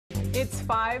It's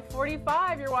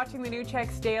 5:45. You're watching the New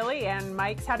Checks Daily, and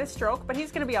Mike's had a stroke, but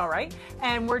he's going to be all right.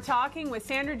 And we're talking with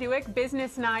Sandra Dueck,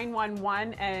 Business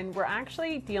 911, and we're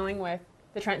actually dealing with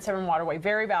the Trent Severn Waterway.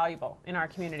 Very valuable in our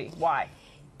community. Why?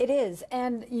 It is,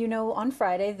 and you know, on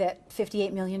Friday that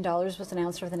 $58 million was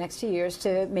announced for the next 2 years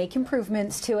to make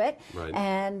improvements to it. Right.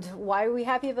 And why are we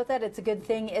happy about that? It's a good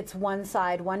thing. It's one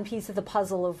side, one piece of the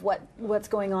puzzle of what's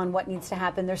going on, what needs to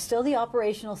happen. There's still the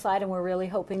operational side, and we're really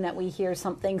hoping that we hear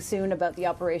something soon about the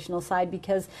operational side,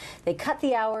 because they cut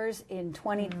the hours in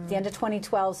the end of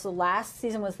 2012. So last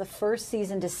season was the first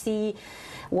season to see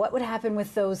what would happen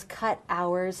with those cut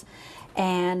hours.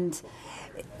 And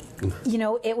you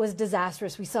know, it was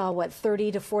disastrous. We saw, what,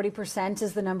 30 to 40%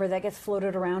 is the number that gets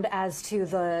floated around as to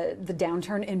the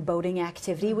downturn in boating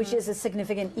activity, which is a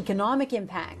significant economic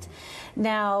impact.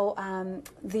 Now,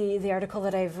 the article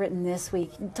that I've written this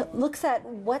week looks at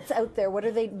what's out there. What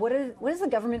is the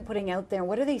government putting out there?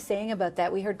 What are they saying about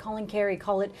that? We heard Colin Carey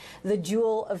call it the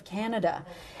jewel of Canada.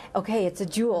 Okay, it's a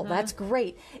jewel. That's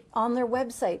great. On their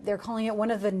website, they're calling it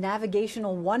one of the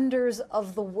navigational wonders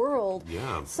of the world.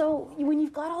 Yeah. So when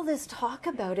you've got all this talk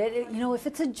about it, you know, if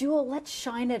it's a jewel, let's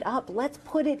shine it up. Let's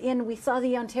put it in. We saw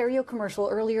the Ontario commercial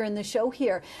earlier in the show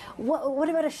here. What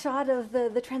about a shot of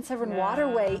the Trent Severn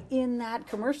Waterway in that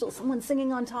commercial? Someone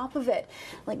singing on top of it.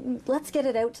 Like, let's get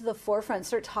it out to the forefront,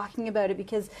 start talking about it,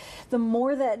 because the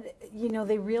more that, you know,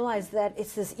 they realize that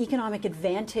it's this economic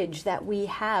advantage that we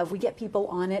have. We get people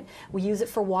on it. We use it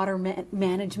for water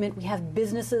management. We have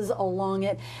businesses along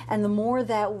it. And the more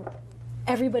that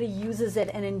everybody uses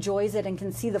it and enjoys it and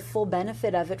can see the full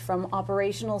benefit of it from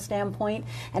operational standpoint,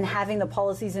 and having the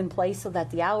policies in place so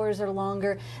that the hours are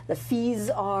longer, the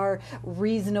fees are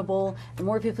reasonable, the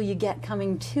more people you get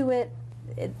coming to it,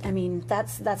 I mean,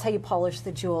 that's how you polish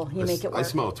the jewel. You make it work. I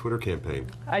smell a Twitter campaign.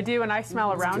 I do, and I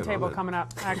smell a roundtable coming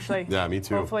up, actually. Yeah, me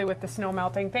too. Hopefully with the snow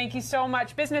melting. Thank you so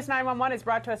much. Business 911 is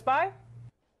brought to us by...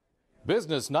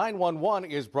 Business 911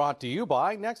 is brought to you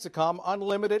by Nexicom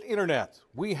Unlimited Internet.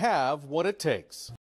 We have what it takes.